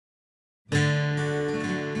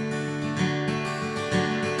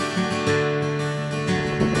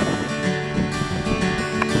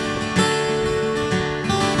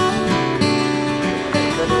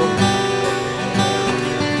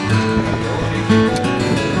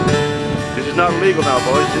not illegal now,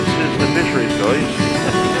 boys. This is the fisheries, guys.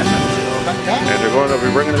 And they're going to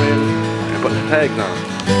be bringing them in and putting the tags on.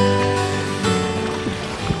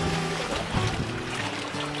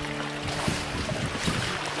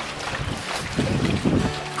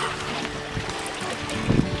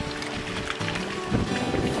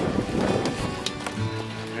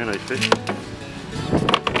 Very nice fish.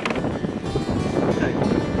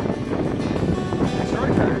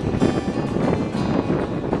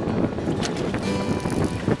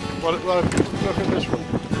 Look at this one.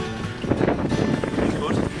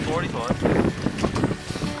 Good.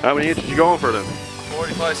 45. How many inches you going for then?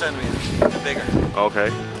 45 centimeters. And bigger. Okay.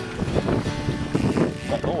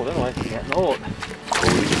 Got old anyway. Getting old. Oh,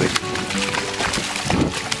 he's big.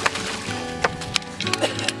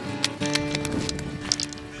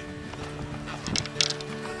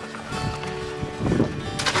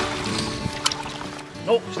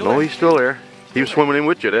 Nope. No, he's still there. He was swimming in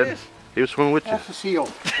with you, Ed. He was swimming with you. That's a seal.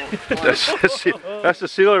 That's the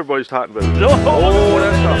seal everybody's talking about. No. Oh,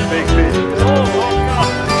 that's a big fish.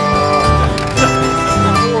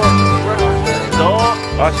 No.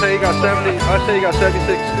 I say you got 70. I say you got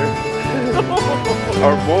 76 there.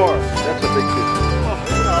 Or more. That's a big fish.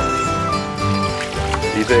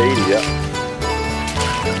 He's 80, yeah.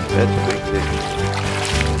 That's a big fish.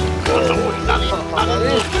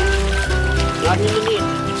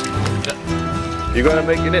 You gotta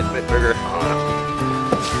make your net a bit bigger.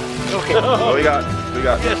 Okay. Oh, we got.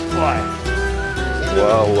 Yes, why?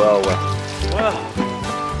 Well. Well.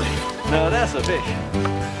 No, that's a fish.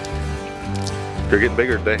 They're getting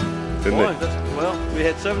bigger today, didn't Boy, they? well, we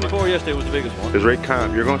had 74 yesterday, was the biggest one. It's right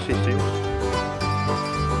calm. You're gonna see seals.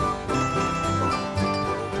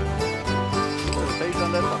 Face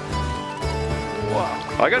on that one.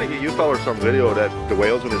 Wow. I gotta get you fellas some video of that the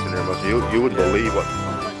whales when it's in there. Must you wouldn't believe what.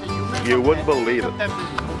 You wouldn't believe it.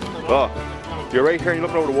 Oh, you're right here, you're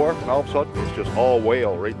looking over the wharf, and all of a sudden it's just all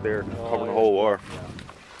whale right there, covering the whole wharf.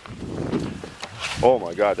 Oh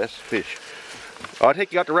my God, that's fish. Oh, I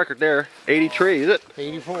think you got the record there. 83, is it?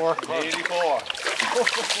 84. 84.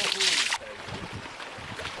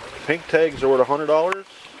 Pink tags are worth $100,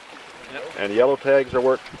 Yep. and yellow tags are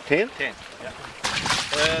worth 10? 10. Yeah.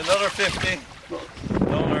 Another 50.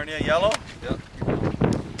 Don't learn you. Yellow. Yep.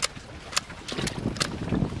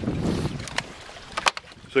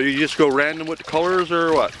 So you just go random with the colors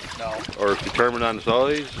or what? No. Or determined on the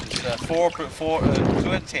size? It's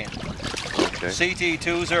 210. Okay. CT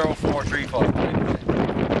 20435.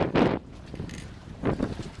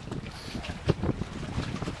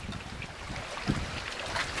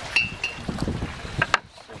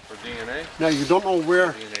 For DNA. Now you don't know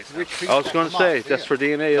where, which fish. I was going to say, that's for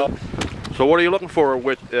DNA. So what are you looking for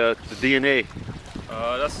with the DNA?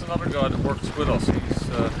 That's another guy that works with us.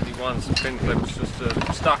 He wants pin clips, just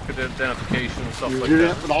stock identification and stuff You like do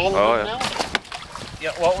that. that with all of Oh, them yeah. now?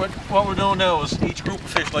 Yeah, what we're doing now is each group of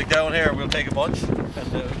fish, like down here, we'll take a bunch and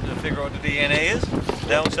figure out what the DNA is.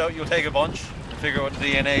 Down south, you'll take a bunch and figure out what the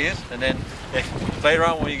DNA is, and then later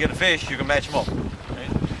on, when you get a fish, you can match them up.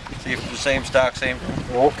 Right? See if it's the same stock, same.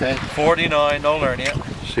 Okay. 49, no learn yet.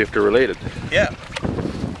 See if they're related. Yeah.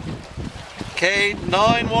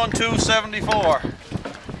 K91274.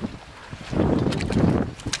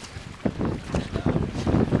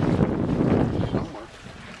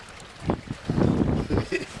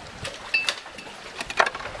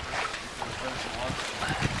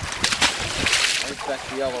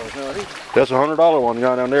 That's a $100 one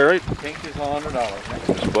down there, right? Pink is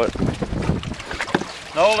 $100. But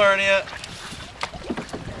No learn yet.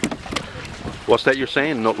 what's that you're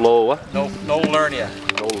saying? No, low what? No learn yet.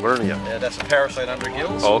 No lernia. Yeah, that's a parasite under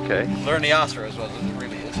gills. Oh, okay. Lerniaster is what it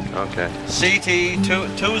really is. Okay. CT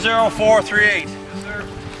 20438.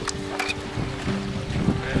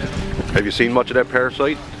 Have you seen much of that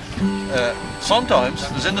parasite? Sometimes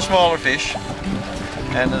it's in the smaller fish,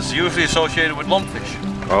 and it's usually associated with lumpfish.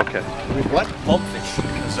 Okay. With what? Lumpfish.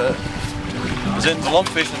 It's in the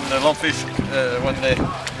lumpfish, and the lumpfish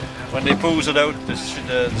when they poos it out, the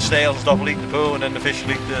snails and stuff will eat the poo, and then the fish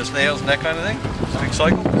will eat the snails and that kind of thing. It's a big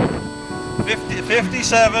cycle.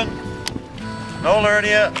 57. No learn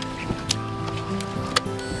yet.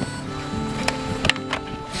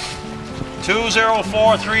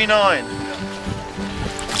 20439.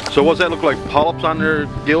 So what's that look like? Polyps on their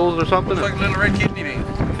gills or something? Looks like a little red kidney bean.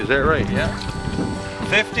 Is that right? Yeah.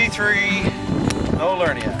 53. No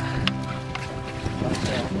learn yet.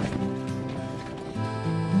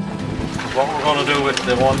 What we're going to do with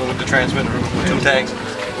the one with the transmitter with 2 tags,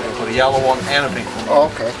 we'll put a yellow one and a pink one. Oh,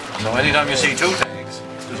 okay. So anytime you see 2 tags,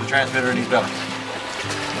 there's a transmitter in each belly.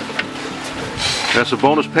 That's a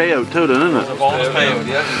bonus payout too, then, isn't It's a it? bonus payout,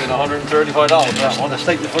 yeah. You get $135 that one. That's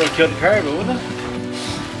like the full killed caribou, wouldn't it?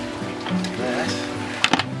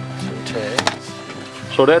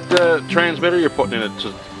 So that transmitter you're putting in it,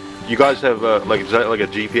 so you guys have like, is that like a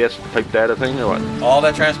GPS type data thing or what? All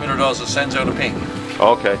that transmitter does is sends out a ping.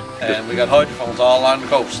 Okay. And we got hydrophones all along the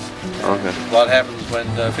coast. Okay. What happens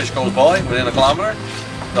when the fish goes by within a kilometre,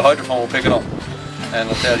 the hydrophone will pick it up and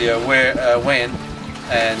it'll tell you where, when,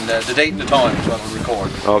 and the date and the time is what it'll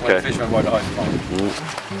record. Okay. When the fish went by the hydrophone.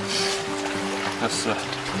 That's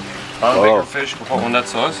bigger fish, we'll put one that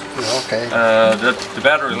size. Okay. The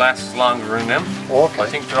battery lasts longer in them. Okay. I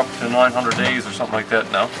think they're up to 900 days or something like that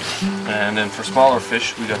now. And then for smaller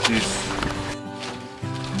fish, we got these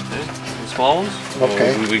small ones.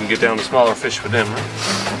 Okay. We can get down to smaller fish with them, right?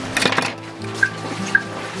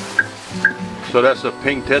 So that's a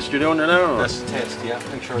ping test you're doing there now? Or? That's the test, yeah.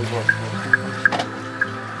 Make sure it's working.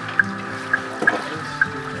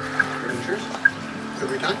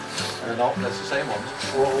 Every time? No, that's the same ones.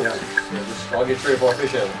 Yeah. I'll get 3 or 4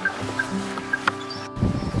 fish out of them.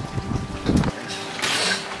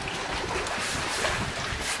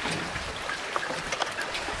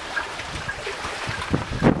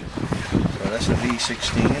 So that's a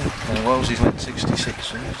V16, and what was his length? 66.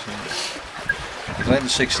 So his length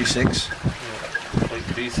is 66. Like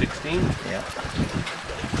V16. Yeah.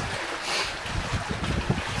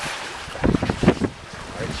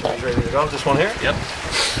 Alright, so he's ready to go. This one here? Yep.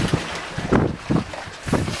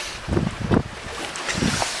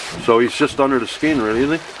 So he's just under the skin, really,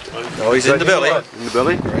 isn't he? No, he's in the belly. In the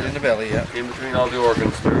belly? Right in the belly, yeah. In between all the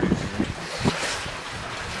organs there.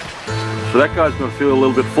 So that guy's going to feel a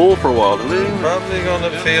little bit full for a while, isn't he? Probably going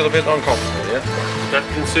to feel a bit uncomfortable, yeah. That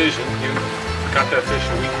concision, you got that fish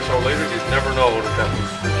a week or so later, you'd never know that was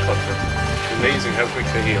cut there. It's amazing how quick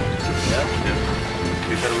they heal. Yeah.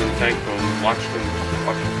 We put them in the tank and watch the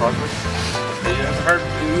progress. It's hard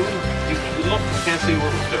to do. You look, you can't see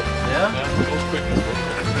what it's doing. Yeah? It goes quick as well.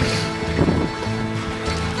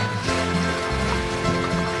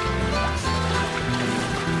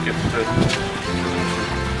 Get the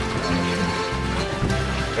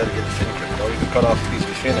Gotta get the fin clip though. You can cut off a piece of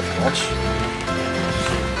fin if you want.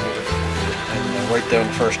 And write down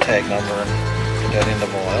the first tag number and put that in the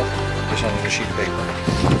boil. Just on a sheet of paper.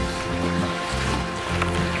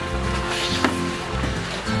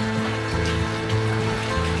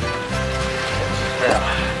 Yeah,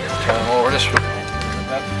 turn them over this way.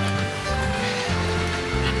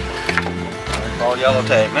 All yellow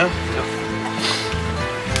tag now.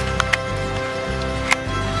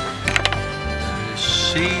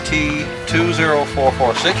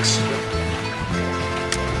 CT20446.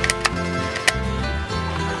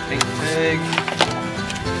 Pink tag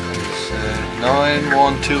is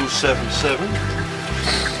 91277.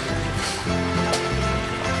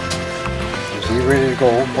 Is he ready to go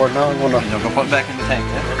for now? I'm gonna... You're gonna put it back in the tank,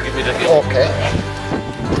 yeah? give me the hit. Okay.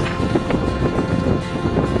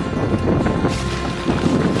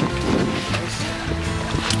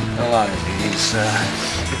 A lot of these.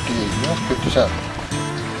 58, no? 57.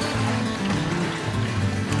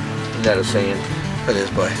 That is saying for this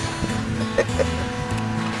boy.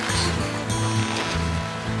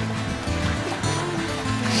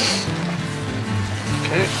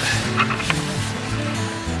 Okay.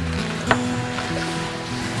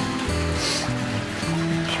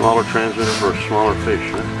 Smaller transmitter for a smaller fish,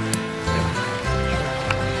 huh?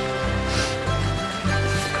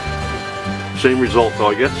 Same result though,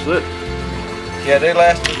 I guess, is it? Yeah, they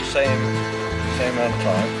lasted the same amount of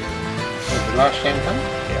time. Was the last same time?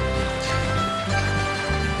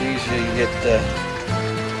 These you get,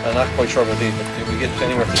 I'm not quite sure about these, but we get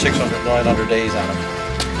anywhere from 600 to 900 days on them.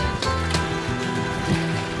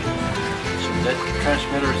 So that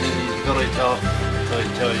transmitter is in his belly top. So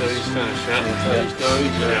he's finished, yeah. He's died,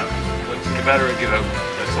 Yeah. Let's see the battery give out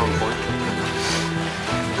at some point.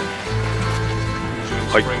 Usually in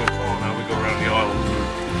spring and fall now we go around the island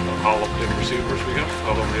and haul up the receivers we got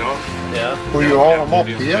all over the island. Yeah. Will you haul them up,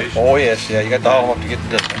 do you? Oh yes, yeah, you got to haul them up to get to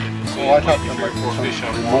this one. Oh, I thought there might be 3 or 4 fish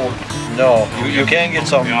on some board. No, you can get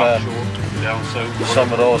some Down south. some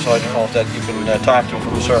of those hydrophones that you can talk to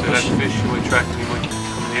from the So surface. that fish, you might track him, he might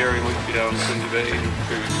come here, he might be down in Cindy Bay in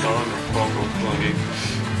 3 weeks time or Bongo Flungate.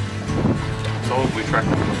 So we track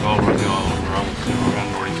him all around the island, around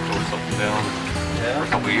North East Coast, up and down for a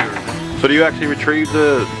couple of years. So do you actually retrieve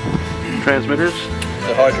the transmitters?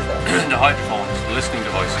 The hydrophones. The hydrophones, the listening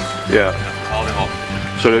devices. Yeah. Haul them up.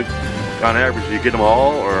 So on average, do you get them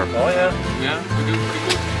all, or Oh yeah. Yeah, we do pretty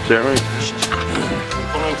good. is that right? We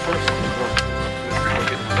put out first. We'll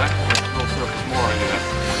get the back one. No surface more into that.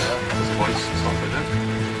 Device and stuff like that.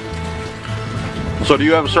 So do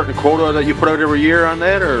you have a certain quota that you put out every year on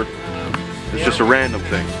that, or it's just a random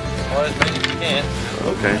thing? Well, as many as you can.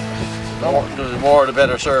 Okay. The more the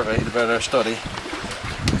better survey, the better study.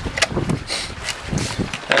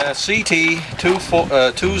 CT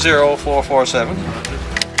 20447.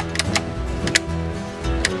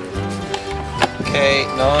 K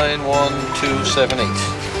 91278.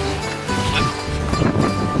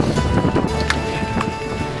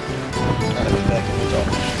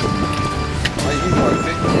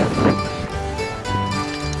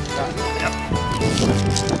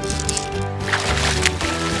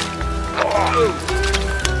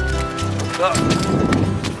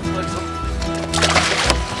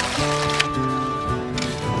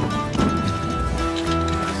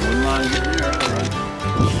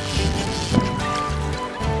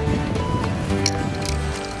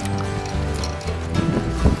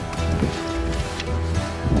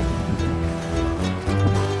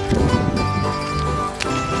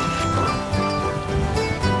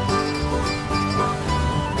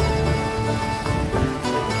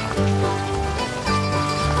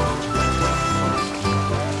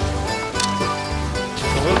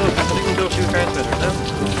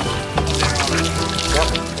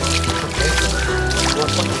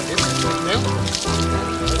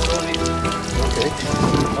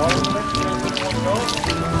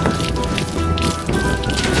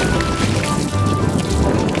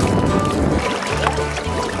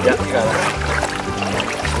 Yeah, you got it.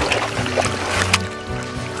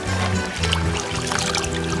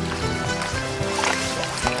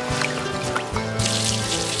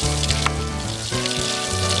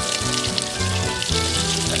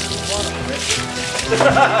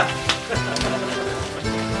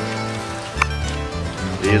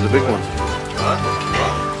 These are big ones.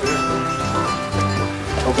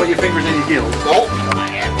 Don't put your fingers in your gills. No.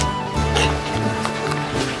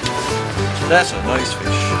 That's a nice fish.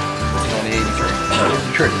 It's only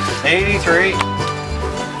 83. 83.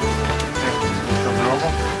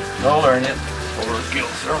 Don't learn it. Over his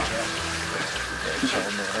gills, sir. Just hold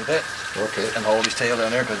it like that. Okay. And hold his tail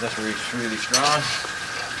down there because that's really, really strong.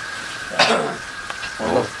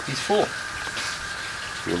 Well, look, he's full.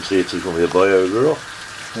 You can see it's going to be a boy or a girl.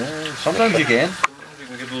 Sometimes you can. We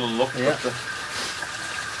can get a little look Yeah. at the...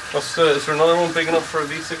 What's the, is there another one big enough for a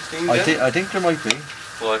V16 then? I think there might be.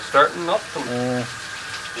 Well, I'm starting up and...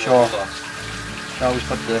 Sure. I always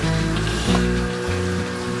put the...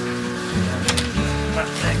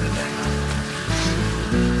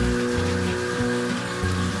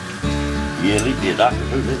 Yeah, at least be a doctor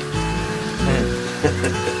too, didn't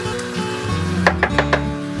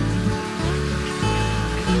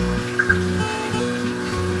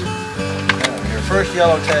Your first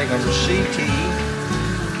yellow tag number CT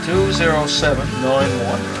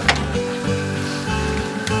 20791.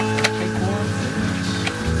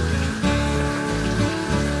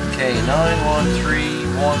 K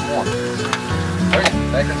 91311. Alright,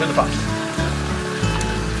 back into the box.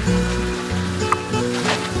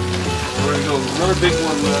 There we go, another big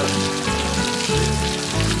one.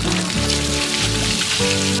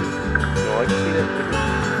 No, I can see that.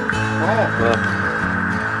 Oh. Well,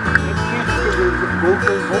 Both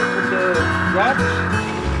of the rods?